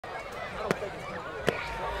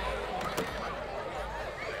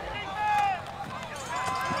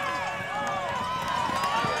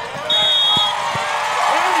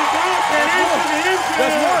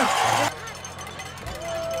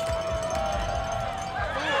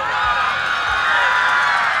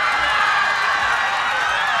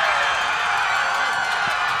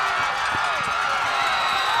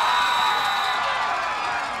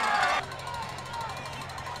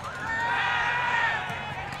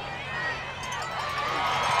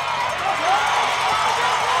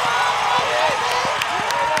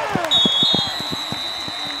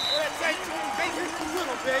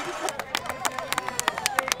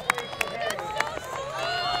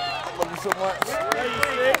So much.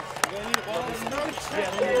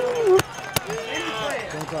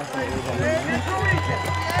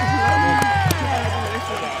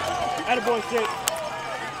 Attaboy, Sid.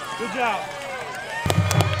 Good job.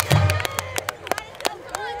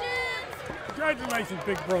 Congratulations,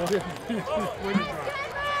 big bro.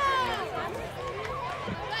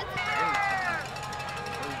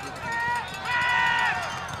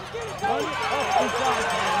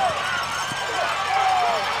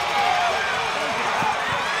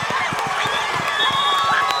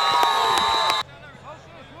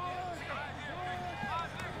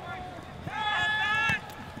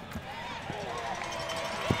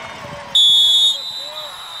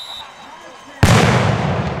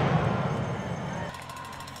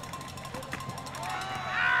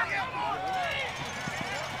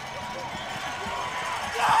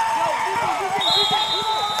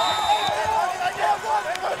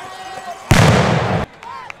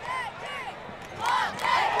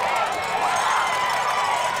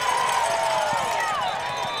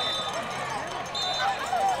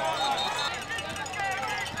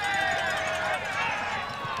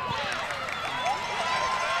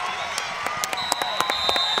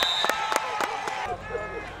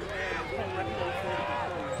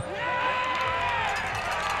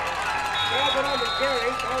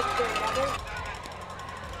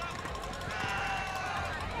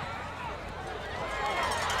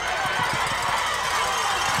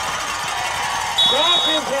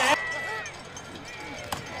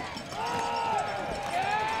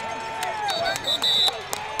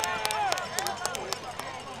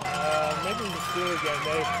 Maybe it was still a game.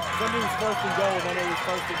 Somebody was first and goal, then it was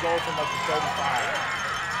first and goal from like the 35.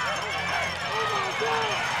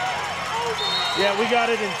 Yeah, we got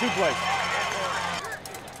it in 2 plays.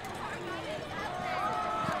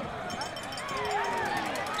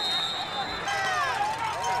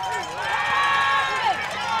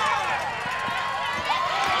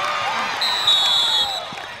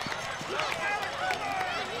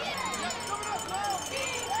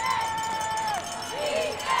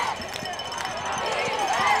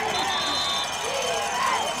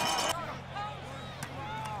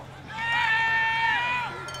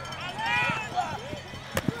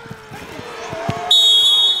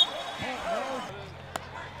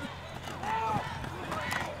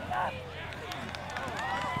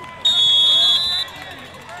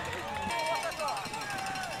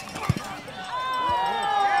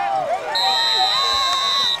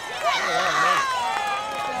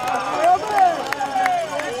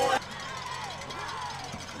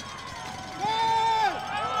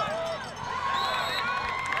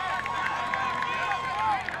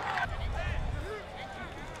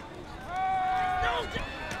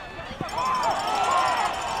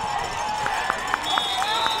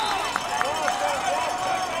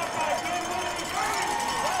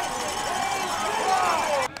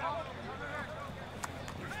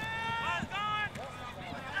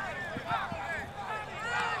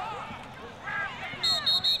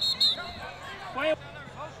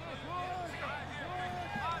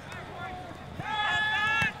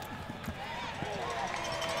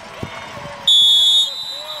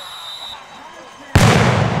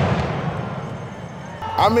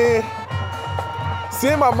 I mean,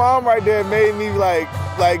 seeing my mom right there made me like,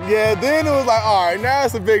 yeah, then it was like, all right, now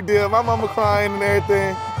it's a big deal. My mama crying and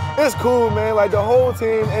everything. It's cool, man. Like the whole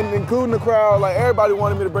team, and including the crowd, like everybody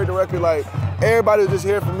wanted me to break the record. Like everybody was just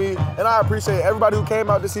here for me. And I appreciate everybody who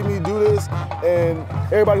came out to see me do this, and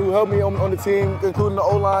everybody who helped me on the team, including the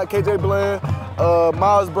O-line, KJ Bland,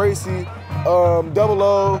 Miles Bracey, Double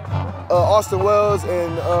O, Austin Wells,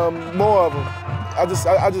 and more of them.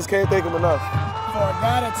 I just can't thank them enough. For a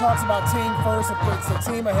guy that talks about team first and puts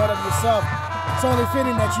a team ahead of yourself, it's only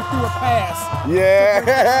fitting that you threw a pass. Yeah,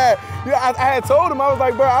 yeah. I had told him, I was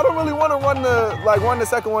like, bro, I don't really want to run the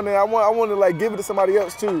second one there. I want to like give it to somebody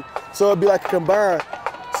else too, so it'd be like a combine.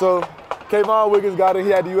 So Kayvon Wiggins got it.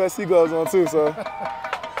 He had the USC gloves on too. So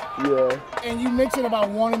yeah. And you mentioned about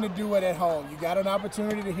wanting to do it at home. You got an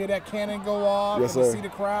opportunity to hear that cannon go off, Yes, and to sir. see the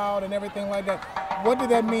crowd and everything like that. What did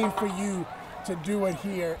that mean for you to do it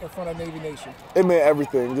here in front of Navy Nation? It meant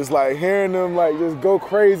everything. Just like hearing them like just go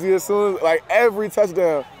crazy as soon as like every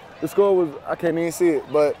touchdown. The score was, I can't even see it,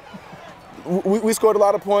 but we scored a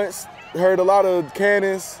lot of points, heard a lot of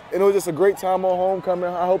cannons, and it was just a great time on homecoming.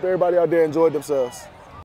 I hope everybody out there enjoyed themselves.